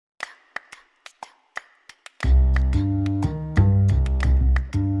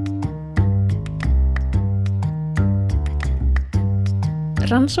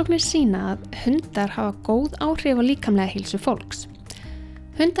Rannsóknir sýna að hundar hafa góð áhrif á líkamlega heilsu fólks.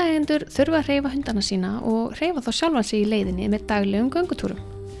 Hundaeigendur þurfa að hreyfa hundana sína og hreyfa þá sjálfan sig í leiðinni með daglegum göngutúrum.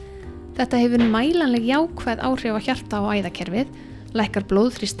 Þetta hefur mælanleg jákvæð áhrif á hjarta- og æðakerfið, lækkar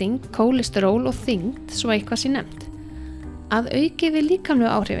blóðþrýsting, kólesteról og þyngd, svo eitthvað sé nefnt. Að auki við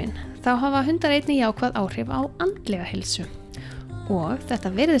líkamlegu áhrifin, þá hafa hundar einnig jákvæð áhrif á andlega heilsu og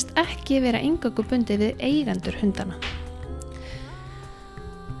þetta virðist ekki vera eingöngu bundið við eigendur hundana.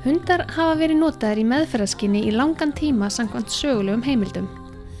 Hundar hafa verið notaðir í meðferðarskyni í langan tíma samkvæmt sögulegum heimildum.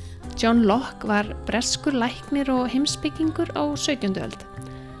 John Locke var breskur læknir og heimspekingur á 17. öld.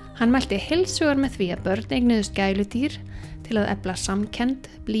 Hann mælti heilshugar með því að börn eignuðust gæludýr til að efla samkennd,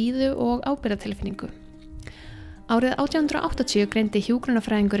 blíðu og ábyrgðartilfinningu. Árið 1880 greindi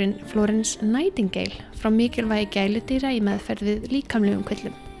hjúkrunarfræðingurinn Florence Nightingale frá mikilvægi gæludýra í meðferð við líkamlegum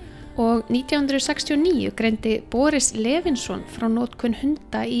kvillum. Og 1969 greindi Boris Levinson frá notkun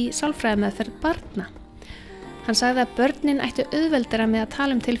hunda í sálfræðimeðferð barna. Hann sagði að börnin ættu auðveldara með að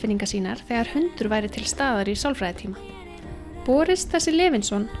tala tilfinningar sínar þegar hundur væri til staðar í sálfræðitíma. Boris þessi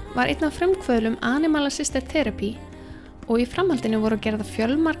Levinson var einn af frumkvöðlum Animal Assisted Therapy og í framhaldinu voru gerða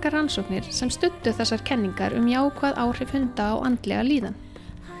fjölmargar rannsóknir sem studdu þessar kenningar jákvæð áhrif hunda á andlega líðan.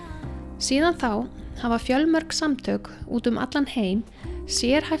 Síðan þá hafa fjölmörg samtök út allan heim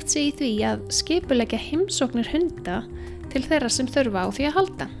sérhæft sig í því að skipuleggja heimsóknir hunda til þeirra sem þurfa á því að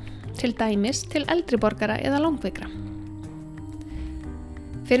halda, til dæmis til eldri borgara eða langveikra.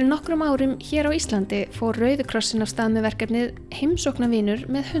 Fyrir nokkrum árum hér á Íslandi fór Rauði krossinn af stað með verkefnið Heimsóknarvinur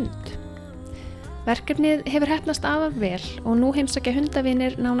með hund. Verkefnið hefur heppnast afar vel og nú heimsækja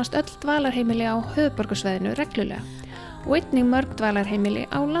hundavinir nánast öll dvalarheimili á höfuðborgarsvæðinu reglulega og einnig mörg dvalarheimili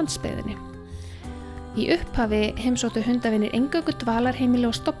á landsbyggðinni. Í upphafi heimsóttu hundavinir eingöngu dvalarheimili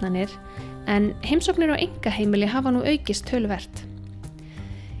og stofnanir en heimsóknir á einkaheimili hafa nú aukist töluvert.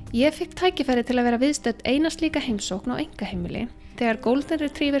 Ég fikk tækifæri til að vera viðstödd eina slíka heimsókn á einkaheimili þegar Golden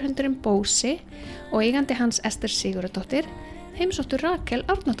Retriever hundurinn Bósi og eigandi hans Ester Sigurðardóttir heimsóttu Rakel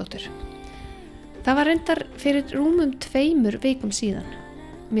Árnadóttir. Það var reyndar fyrir rúmum 2 vikum síðan.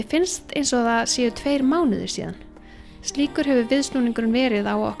 Mér finnst eins og það séu 2 mánuðir síðan. Slíkur hefur viðsnúningurinn verið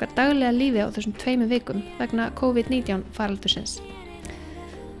á okkar daglega lífi á þessum 2 vikum vegna COVID-19 faraldursins.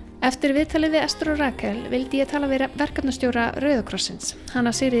 Eftir viðtalið við Ester og Rakel vildi ég tala við verkefnastjóra Rauða krossins,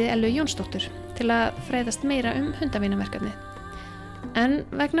 hana Sigríði Ellu Jónsdóttur, til að fræðast meira hundavinaverkefnið. En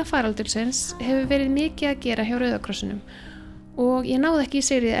vegna faraldursins hefur verið mikið að gera hjá Rauða krossinum og ég náði ekki í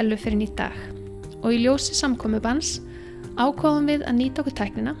Sigríði Ellu fyrir í dag. Og í ljósi samkomubanns ákváðum við að nýta okkur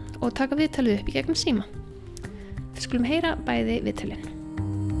tæknina og taka viðtalið upp í gegnum síma. Við skulum heyra bæði viðtalin.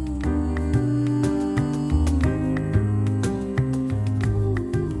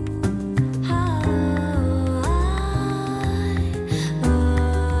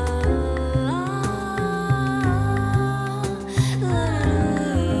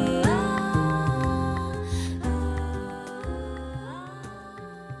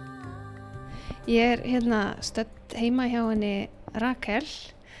 Ég stödd heima hjá henni Rakel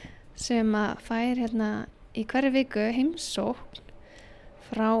sem að fær í hverju viku heimsókn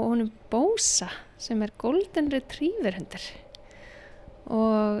frá honum Bósa sem Golden Retriever hundur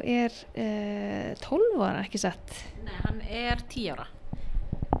og 12 ára, ekki satt? Nei, hann 10 ára.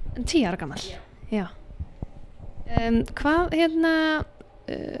 10 ára gamall? Já. Hvað,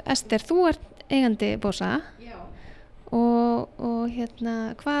 Ester, þú ert eigandi Bósa? Já. Og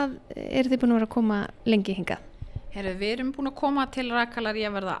hvað þið búin að vera að koma lengi hingað? Við erum búin að koma til Rakalar í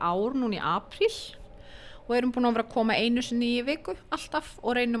að verða ár núna í apríl og erum búin að vera að koma einu sinni í viku alltaf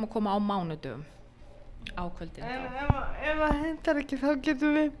og reynum að koma á mánudögum á kvöldin. Ef það hentar ekki þá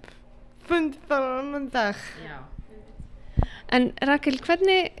getum við fundið bara annan dag. Já. En Rakel, hvað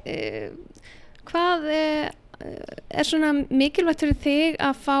svona mikilvægt fyrir þig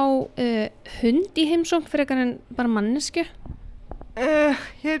að fá hund í heimsókn frekar en bara mannesku? Ég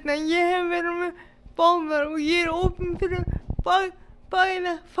hef verið með báðar og ég opin fyrir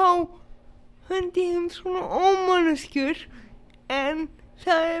bæði að fá hund í heimsókn og manneskjur en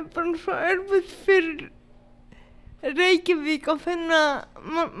það bara svo erfitt fyrir Reykjavík að finna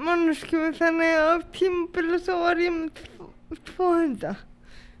mannesku þannig að á tímabili þá var ég með 2 hunda.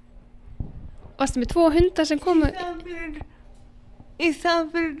 Varstu með 2 hundar sem komu? Í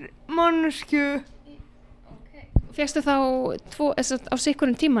það fyrir mannesku. Fékkstu þá 2 á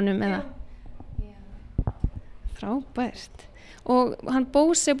sikkurum tímanum eða? Já. Frábært. Og hann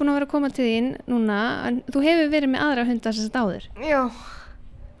Bósi búinn að vera að koma til þín núna, en þú hefur verið með aðra hundar sem þetta áður? Já.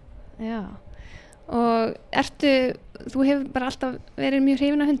 Já. Og þú hefur bara alltaf verið mjög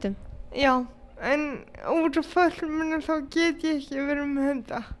hrifin af hundum? Já. en út af fötlun minni þá get ég ekki verið með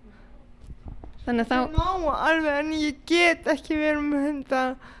hunda. Þannig að Ég má alveg en ég get ekki verið með hunda.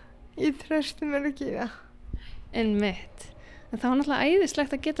 Ég treysti mér ekki í það. einmitt. En það var náttúrulega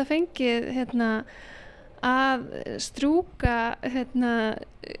æðislegt að geta fengið að strjúka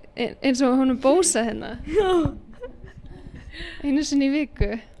eins og honum Bósa Já. einu sinni í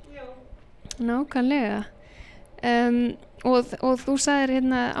viku. Já. Nákvæmlega. Og þú sagðir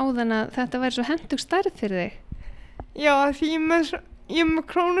áðan að þetta væri svo hentug stærð fyrir þig. Já, því ég er með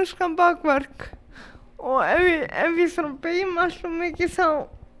krónískan bakverk og ef ég þarf að beygja mig alltaf mikið þá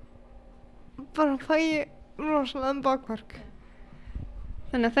bara fæ ég rosalega bakverk.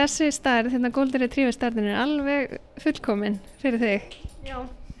 Þannig að þessi stærð, Golden Retriever stærðin er alveg fullkomin fyrir þig. Já.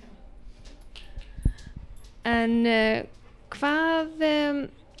 En hvað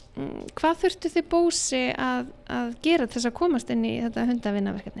þurftu þið Bósi að gera til þess að komast inn í þetta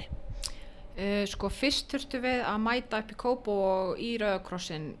hundavinnaverkefni? Fyrst þurftu við að mæta upp í Kópó og í Rauða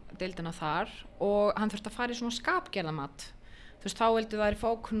krossin deildina þar og hann þurfti að fara í svona skapgerðamat. Þá vildu þær fá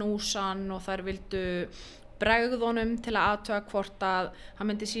knúsan og þær vildu bregðunum til að athuga hvort að hann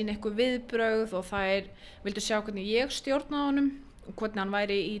myndi sýna eitthvað viðbrögð og þær vildu sjá hvernig ég stjórnaði honum og hvernig hann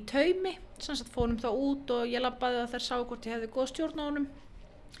væri í taumi. Fórum þá út og ég labbaði að þær sá hvort ég hefði góð stjórn á honum.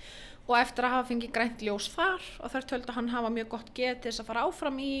 Og eftir að hafa fengið grænt ljós þar og þær töldu að hann hafa mjög gott geð til þess að fara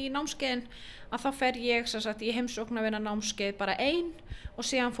áfram í námskeiðin að þá fer ég í heimsóknarvinna námskeið bara ein og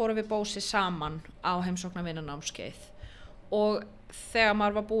síðan fórum við Bósi saman á heimsóknarvinna námskeið. Og þegar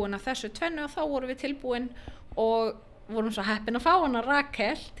maður var búinn að þessu tvennu þá vorum við tilbúin og vorum svo heppin að fá hana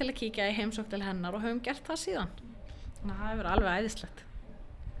Rakel til að kíkja í heimsókn til hennar og höfum gert það síðan. Þannig að það hefur verið alveg æðislegt.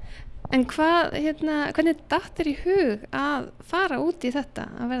 En hvernig datt þér í hug að fara út í þetta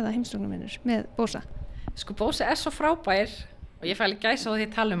að verða heimsóknarvinur með Bósa? Bósi er svo frábær og ég fæ alveg gæsa á því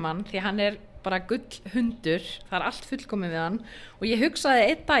tala um hann því hann er bara gull hundur, það er allt fullkomið við hann og ég hugsaði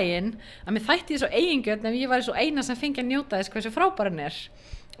einn daginn að mér þætti ég svo eigingjörn ef ég væri svo eina sem fengi að njóta þess hversu frábær hann er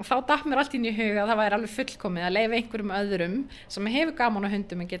og þá datt mér allt inn í hug að það væri alveg fullkomið að leyfa einhverjum öðrum sem hefur gaman á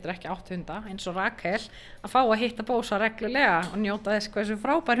hundum en getur ekki átt hunda eins og Rakel að fá að hitta Bósa reglulega og njóta þess hversu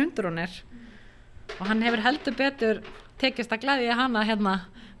frábær hundur hún er og hann hefur heldur betur tekist að gleðja hana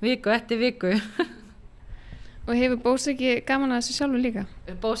viku eftir viku. Og hefur Bósi ekki gaman að þessu sjálfur líka?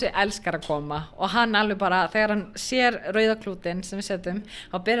 Bósi elskar að koma og hann alveg bara, þegar hann sér rauðaklútinn sem við setjum,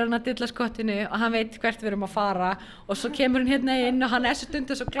 þá byrjar hann að dilla skottinu og hann veit hvert við erum að fara og svo kemur hann inn og hann er svo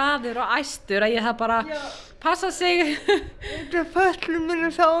stundum svo glaður og æstur að ég það bara passa sig. Þetta fötlun minni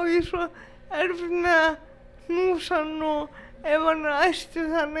þá ég svo erfitt með að knúsa hann og ef hann er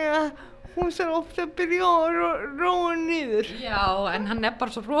æstur þannig að hún þarf ofta að byrja að róa niður. Já, en hann er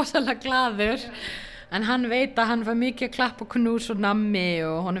bara svo rosalega glaður. En hann veit að hann var mikið klapp og knús og nammi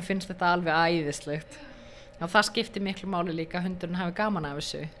og honum finnst þetta alveg æðislegt. Og það skiptir miklu máli líka að hundurinn hafi gaman af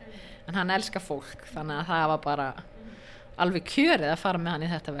þessu. En hann elskar fólk, þannig að það var bara alveg kjörið að fara með hann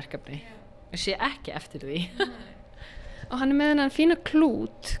í þetta verkefni. Ég sé ekki eftir því. Og hann er með hennan fína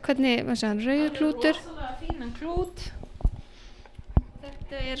klút. Hvernig, hvað sé hann, rauður klútur? Rosalega fínan klút.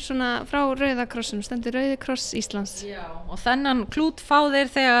 Þetta er svona frá Rauða krossinum, stendur Rauði kross Íslands. Já, og þennan klút fá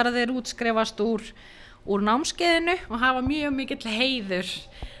þeir þegar þeir útskrifast úr námskeiðinu og hafa mjög mikill heiður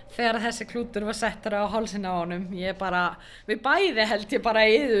þegar þessi klútur var settur á hálsinn á honum. Við bæði held ég bara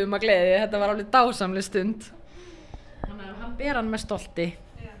yðum að gleði, þetta var alveg dásamleg stund. Þannig að hann ber hann með stolti.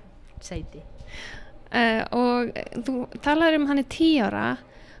 Seiti. Og þú talaður hann er 10 ára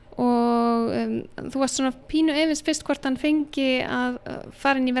og þú varst svona pínu efins fyrst hvort hann fengi að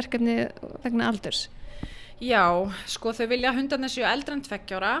fara inn í verkefni vegna aldurs. Já, þau vilja hundarnir séu eldri en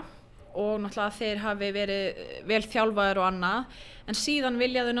 2 ára og náttúrulega þeir hafi verið vel þjálfaður og annað en síðan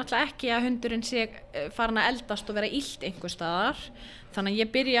vilja þau náttúrulega ekki að hundurinn sé farin að eldast og vera illt einhvers staðar þannig að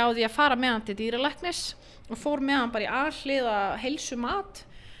ég byrja á því að fara með hann til dýralæknis og fór með hann bara í alhliða heilsumat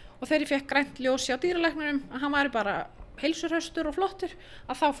og þegar ég fekk grænt ljós á dýralækninum að hann væri bara heilsurhraustur og flottur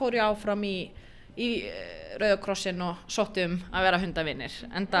að þá fór ég áfram í Rauða krossin og sótti að vera hundavinir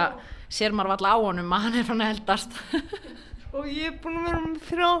enda sér maður varla á honum að hann er farin að eldast. Og ég er búin að vera með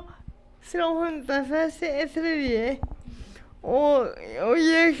 3 hundar, þessi er 3. Og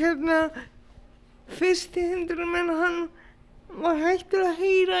ég fyrsti hundurinn minn hann var hættur að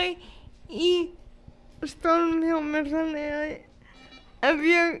heyra í stólnum hjá mér þannig að ef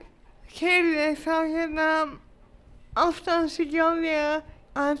ég keyrði þá ástæðan sig ekki á því að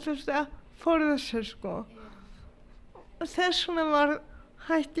hann þurfti að forða sér og þess vegna var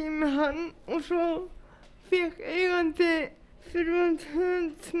hætti ég með hann og svo fékk eigandi fyrir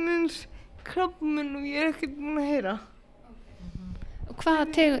hund minns krabbamein og ég er ekkert búin að heyra. Og hvaða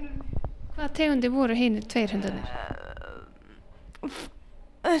Hvaða tegundi voru hinir 2 hundarnir?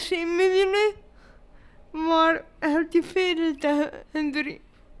 Þessi í miðjunni var held ég fyrirlita hundur í,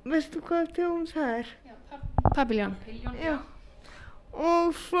 veistu hvað tegund það er? Pabiljón. Já.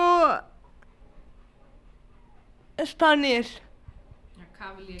 Og svo Spaniel.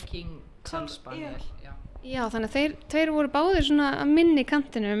 Cavalier King Spaniel, já. Já, þannig að þeir 2 voru báðir svona að minni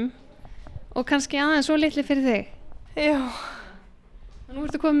kantinum og kannski aðeins svo litli fyrir þig. Já. Og nú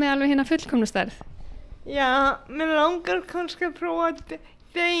ertu komið með alveg hérna fullkomnu stærð. Já, mér langar kannski að prófa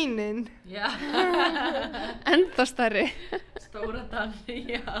Deinin. Já. Ennþá stærri. Stóra Danni,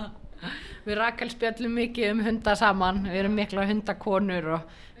 já. Við Rakel spjallum mikið hunda saman, við erum mikla hundakonur og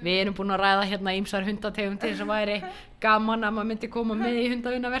við erum búin að ræða hérna ýmsar hundategundir sem væri gaman að maður myndi koma með í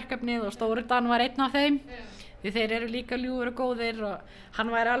hundavinnaverkefnið og Stóri Dan var einn af þeim. Því þeir eru líka ljúfur og góðir og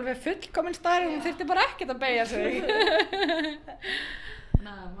hann væri alveg fullkominn stærri og hún þyrfti bara ekkert að beygja sig.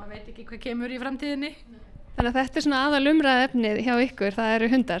 Maður veit ekki hvað kemur í framtíðinni. Þannig að þetta er svona aðalumræðuefnið hjá ykkur, það eru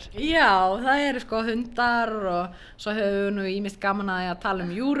hundar. Já, það eru sko hundar og svo höfum við nú ýmist gaman að tala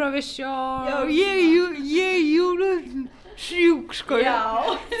um Eurovision. Já, ég Eurovision sjúk sko. Já.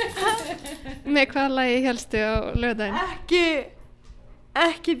 Með hvaða lagi hélstu á laugardaginn?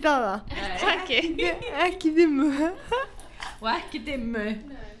 Ekki Dada. Ekki Dimmu. Og ekki Dimmu.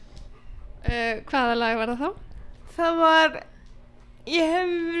 Hvaða lag var það þá? Það var, ég hef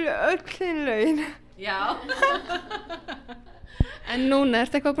verið öll þeim lögin. Já. En núna,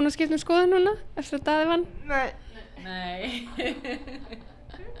 ertu eitthvað búin að skipta skoðun núna? Eftir að Daði vann? Nei.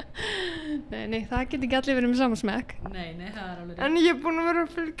 Nei, það getur ekki allir verið með sama smekk. Nei, það er alveg rétt. En ég er búin að vera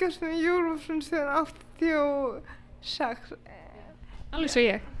að fylgjast með Eurovision síðan 86. Alveg svo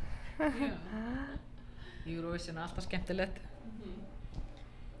ég. Eurovision er alltaf skemmtilegt.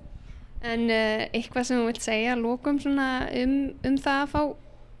 En eitthvað sem þú vilt segja að lokum svona það að fá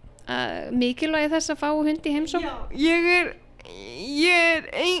mikilvægi þess að fá hund í heimsókn? Já, ég er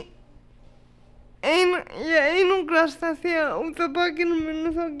einungrast að því að út af bakinu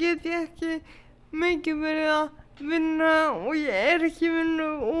minni þá get ég ekki mikið verið að vinna og ég er ekki í vinnu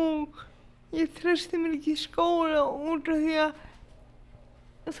og ég treysti mér ekki í skóla út af því að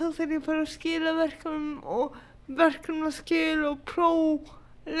þá þarf ég bara að skila verkefnum og verkefnaskil og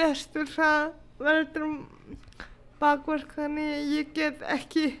próflestur, það verður bakverk, þannig að ég get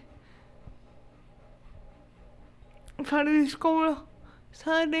ekki farið í skóla.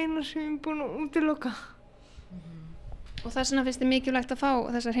 Það er eina sem ég er búin að útiloka. Og þess vegna finnst þér mikilvægt að fá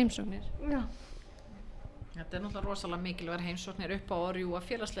þessar heimsóknir? Já. Þetta er náttúrulega rosalega mikilvæg heimsóknir upp á að rjúfa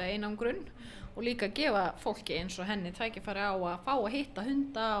félagslega einangrun og líka gefa fólki eins og henni tækifæri á að fá að hitta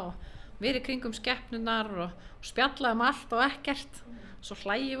hunda og vera í kringum skepnunar og spjalla um allt og ekkert. Svo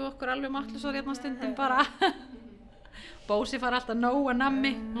hlægjum við okkur alveg máttlisar hérna stundum bara. Bósi fara alltaf nóg að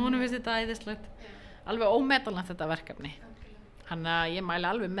nammi og hún finnst þetta æðislegt. Alveg ómetanlegt þetta verkefni. Þannig að ég mæli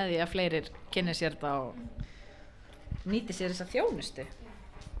alveg með því að fleirir kynni sér þetta og nýti sér þessa þjónustu.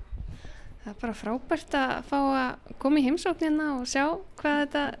 Það er bara frábært að fá að koma í heimsóknina og sjá hvað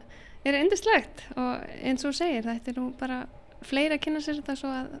þetta er yndislegt og eins og segir, þetta er nú bara fleiri að kynna sér þetta svo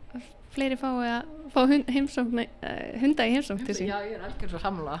að fleiri fái að fá hunda í heimsókn til sín. Já, ég er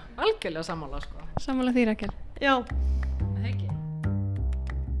algjörlega sammála sko. Sammála því, Rakel? Já. Það ekki.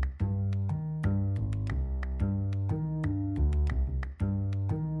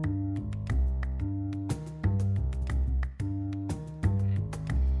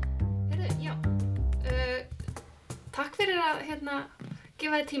 Takk fyrir að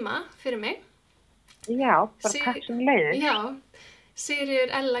gefa þér tíma fyrir mig. Já, bara takk sem leiðir. Já,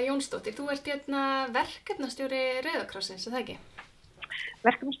 Sigríður Ella Jónsdóttir, þú ert verkefnastjóri Rauða krossins, er það ekki?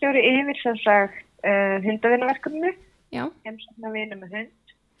 Verkefnastjóri yfir sem sagt hundavinnaverkefninu, heimsóknarvinnu með hund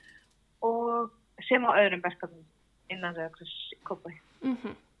og sem á öðrum verkefnum innan Rauða kross í Kópavogi.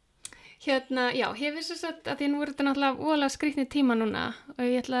 Já, hefur sem sagt að því nú er þetta náttúrulega voðalega skrýtni tíma núna og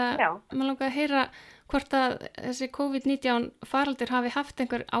ég maður langar að heyra hvort að þessi COVID-19 faraldur hafi haft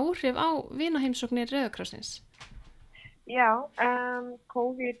einhver áhrif á vinaheimsóknir Rauða krossins? Já,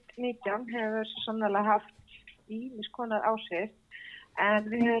 COVID-19 hefur sannlega haft ýmis konar áhrif en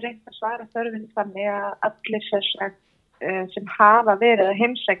við höfum reynt að svara þörfinn þannig að allir sem hafa verið að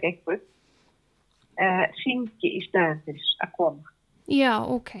heimsækja einhver hringi í staðinn til að koma. Já,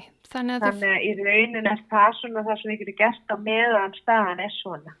 ok. Þannig að í raunin er það svona það sem við getum gert á meðan staðan er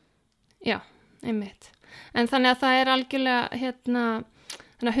svona. Já, einmitt. En þannig að það er algjörlega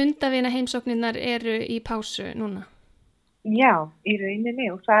þannig að hundavina heimsóknirnar eru í pásu núna? Já, í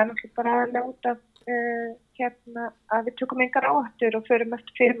rauninni og það er náttúrulega bara að láta að við tökum engar áhættur og förum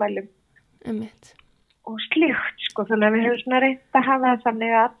eftir fyrirmælum. Einmitt. og slíkt sko, þannig að við höfum svona reynt að hafa það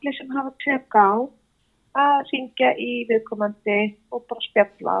þannig að allir sem hafa tök á að hringja í viðkomandi og bara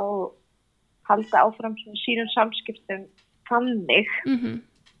spjalla og halda áfram svona sínum samskiptum þannig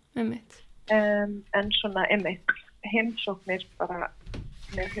en svona heimsóknir bara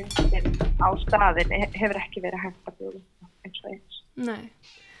með hundin á staðin hefur ekki verið hægt að bjóða eins og eins. Nei,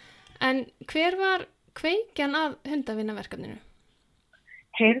 en hver var kveikjan að hundavinaverkefninu?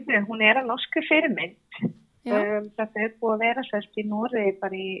 Heyrðu, hún er að norskri fyrirmynd. Þetta búið að vera sérst í Noregi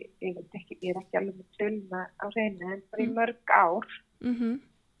bara ég er ekki alveg með töluna á hreinu, en bara í mörg ár.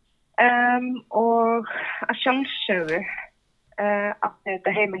 Og að sjálfsögðu átti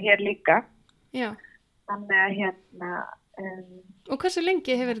þetta heima hér líka. Já. Þannig að og hversu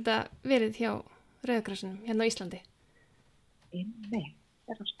lengi hefur þetta verið hjá Rauða krossinum hérna á Íslandi? Nei,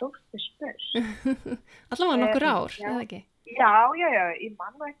 það er stórt spurs. Allavega nokkur ár, eða ekki? Já, ég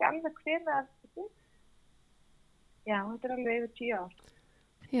man nú ekki alveg hvenær já, þetta er alveg yfir 10 ár.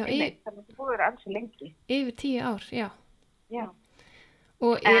 Já, þannig að þetta búið að vera ansi lengi. Yfir 10 ár, já. Já.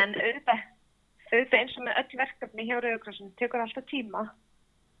 Og en auðvitað eins og með öll verkefni hjá Rauða krossinum tekur alltaf tíma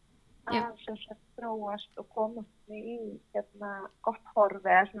að þróast og komast í gott horf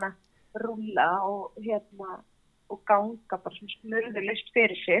eða svona rúlla og ganga bara svona smurðulaust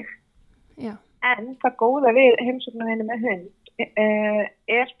fyrir sig. Já. En það góða við heimsóknarvinnu með hund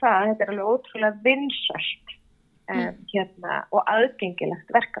er það að þetta er alveg ótrúlega vinsælt og aðgengilegt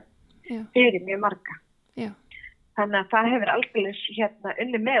verkefni fyrir mjög marga. Já. Þannig að það hefur alveg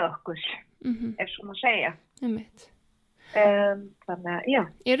unni með okkur, ef svo má segja. Einmitt. Þannig að, já.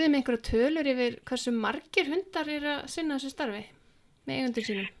 Eru þið með einhverja tölur yfir hversu margir hundar eru að sinna þessu starfi með eigendur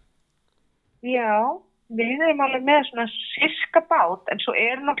sínum? Já, við erum alveg með svona sirka bát, en svo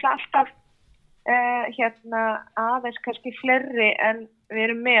er náttúrulega alltaf aðeins kannski fleiri en við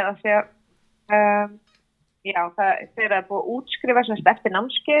erum með af því að þegar það er búið að útskrifa eftir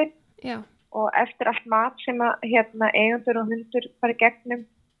námskeið og eftir allt mat sem að eigendur og hundur fara í gegnum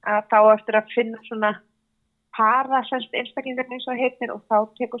að þá eftir að finna svona para einstaklingar eins og heitir og þá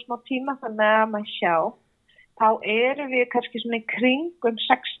tekur smá tíma þannig að maður sjá þá erum við kannski svona í kringum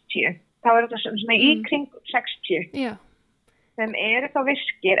 60 þá er þetta svona í kringum 60 sem eru þá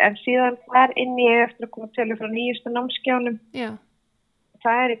virkir en síðan þar inn í eftir að koma tölur frá nýjustu námskeiðunum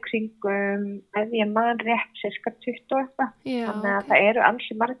það er í kringum ef ég man rétt cirka 20 eitthvað þannig að það eru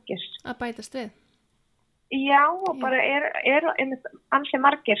ansi margir að bætast við. Já og bara eru ansi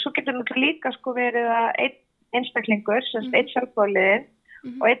margir svo getur náttúrulega líka sko verið að einn einstaklingur, einn sjálfbóliðin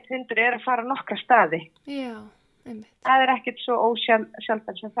og einn hundur er að fara nokkra staði. Já, einmitt. Það er ekkert svo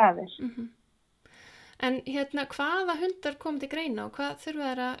ósjaldan sem það er. En hvaða hundar kom til greina og hvað þurfa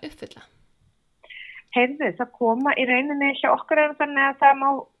þær að uppfylla? Heyrðu, það koma í rauninni hjá okkur þannig að það má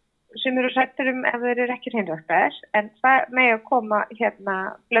sem eru hrættir ef þeir eru ekki hreinræktaðir, en það með að koma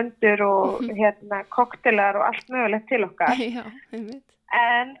blöndur og koktelar og allt mögulegt til okkar. Já, einmitt.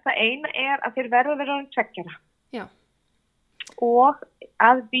 En það eina er að þeir verða að vera 2 ára. Já. Og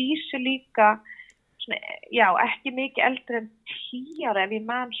að vísu líka, svona, já, ekki mikið eldri en 10 ára ef ég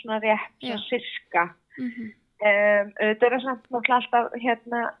man svona rétt, svona sirka. Þetta er náttúrulega alltaf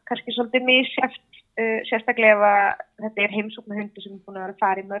kannski svolítið misjæft, sérstaklega ef þetta er heimsóknarhundur sem er búin að vera að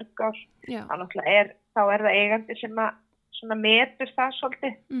fara í mörg ár. Þá er það eigandi sem að svona metur það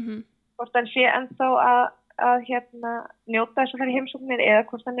svolítið. Hvort hann sé ennþá að njóta þess að fara í heimsóknir eða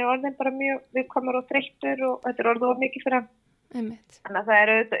hvort hann er orðin bara mjög viðkvæmur og þreyttur og þetta er orðið of mikið fyrir hann. Þannig að það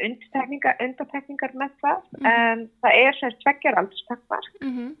eru auðvitað undantekningar með það, en það er sem 2 ára aldurstakmark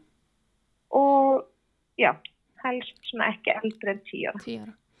og já, helst svona ekki eldri en 10 ára. 10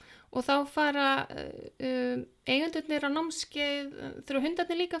 ára. Og þá fara eigendurnir á námskeið, þurfa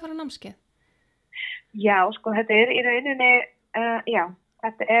hundarnir líka að fara á námskeið? Já, sko, þetta er í rauninni,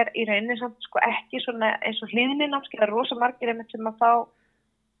 þetta er í rauninni samt sko ekki svona eins og hlýðni námskeið, það er rosa margir einmitt sem að fá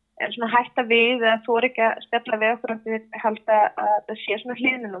er svona hætta við eða þú er ekki að spjalla við okkur að við halda að það sé svona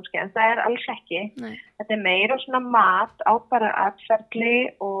hlýðni námskeið, en það er alls ekki. Nei. Þetta er meira svona mat á bara atferli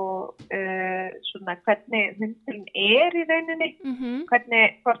og svona hvernig hundurinn er í rauninni,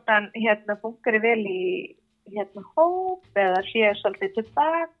 hvernig hvort hann funkar vel í hóp eða sé svolítið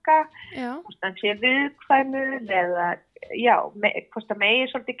tilbaka, hvort hann sé viðkvæmur eða hvort það megi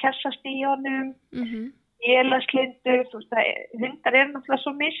svolítið kessast í honum, élaslindur, hundar eru náttúrulega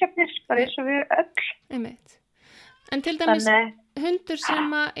svo misjafnir, bara eins og við öll. Einmitt. En til dæmis hundur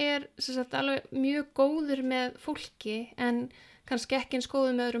sem er sagt, alveg mjög góður með fólki en kannski ekki eins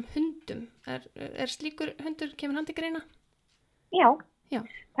góður með öðrum hundum, er slíkur hundur, kemur hann til greina? Já.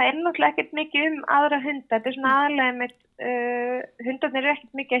 Það er náttúrulega ekkert mikið aðra hundar, þetta er svona aðalega með hundarnir eru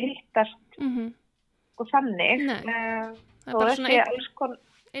ekkert mikið að hittast. sko þannig. Það er bara svona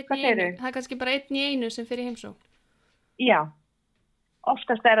það er kannski bara einn í einu sem fyrir heimsókn. Já,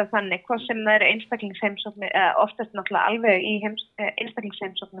 oftast er það þannig, hvað sem það eru einstaklingsheimsóknir, oftast náttúrulega alveg í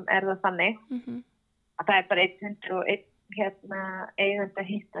einstaklingsheimsóknum er það þannig að það er bara einn hundur og einn eigandi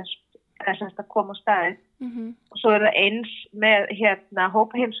að hittast eða semst að koma á staðinn og svo er það eins með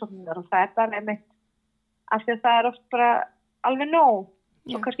hópaheimsóknir og það er bara einmitt af því að það er oft bara alveg nóg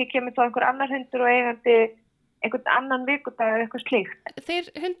og kannski kemur þá einhver annar hundur og eigandi einhvern annan vikudag eða eitthvað slíkt. Þeir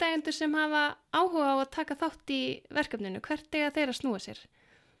hundaeigendur sem hafa áhuga á að taka þátt í verkefninu, hvert eiga þeir að snúa sér?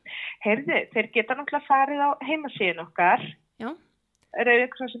 Heyrðu, þeir geta náttúrulega farið á heimasíðun okkar,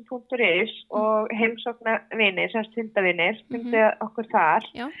 rauðikrossin.is og heimsóknarvinir, semst hundavinir, fundið okkur þar.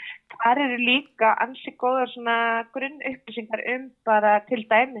 Já. Þar eru líka ansi góðar svona grunnupplýsingar bara til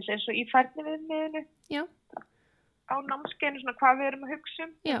dæmis eins og í færniviðmiðinu. Já. Á námskeiðinu svona hvað við erum að hugsa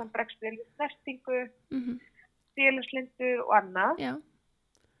þannig bregst við snertingu, félagslindu og annað. Já.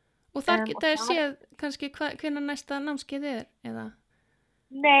 Og þar geta séð kannski hvenær næsta námskeið eða?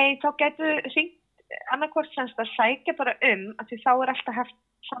 Nei, þá getur hringt annarkvort semst að sækja bara af því þá er alltaf haft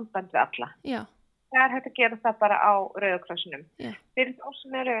samband við alla. Já. Það er hægt að gera það bara á Rauða-krossinum. Já. Fyrir þá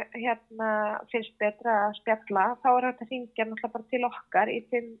sem eru finnst betra að spjalla, þá er hægt að hringja náttúrulega bara til okkar í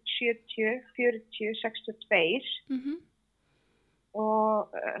 570 40 62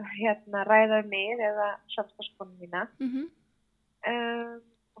 og ræða mig eða samstarfskonum mína.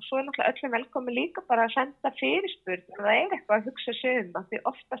 Og svo er náttúrulega öllum velkomin líka bara að senda fyrirspurn og það er eitthvað að hugsa sig af því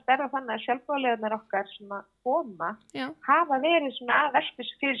oftast er það þannig að sjálfboðaliðarnir okkar sem að koma hafa verið svona að velta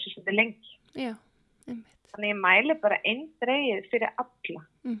þessu fyrir sig svolítið lengi. Já. Þannig ég mæli bara eindregið fyrir alla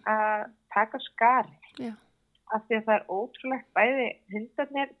að taka skarið af því að það er ótrúlegt bæði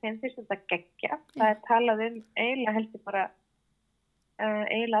hundarnir, þeim finnst þetta geggja. Það er talað eiginlega heldur bara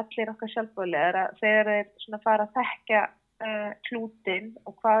eiginlega allir okkar sjálfboðaliðar að þegar þeir svona fara að þekkja klútinn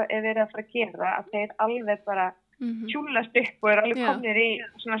og hvað er verið að fara að gera að þeir alveg bara tjúlast upp og er alveg komnir í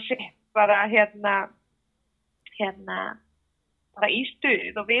svona sitt bara bara í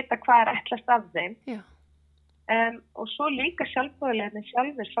stuð og vita hvað er ætlast af þeim. Og svo líka sjálfboðaliðarnir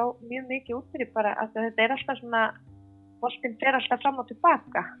sjálfur fá mjög mikið út fyrir bara að þetta er alltaf svona boltinn fer alltaf fram og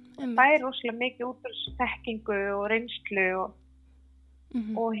tilbaka og það er rosalega mikið út fyrir þekkingu og reynslu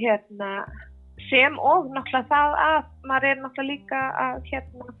og sem og náttúrulega það að maður er náttúrulega líka að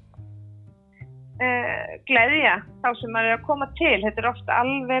gleðja þá sem maður er að koma til. Þetta er ofta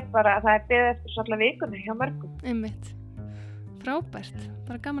alveg bara að það er beðið eftir svolítið vikunni hjá mörgum. Einmitt. Frábært,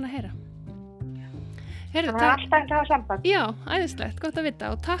 bara gaman að heyra. Heyrðu, það er alltaf að hafa samband. Já, æðislegt, gott að vita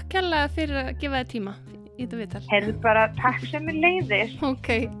og takk kærlega fyrir að gefa þér tíma í þetta viðtal. Heyrðu bara, takk sem er leiðis. Ok,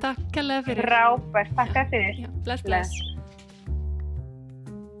 takk kærlega fyrir. Frábært, takk fyrir. Já, bless.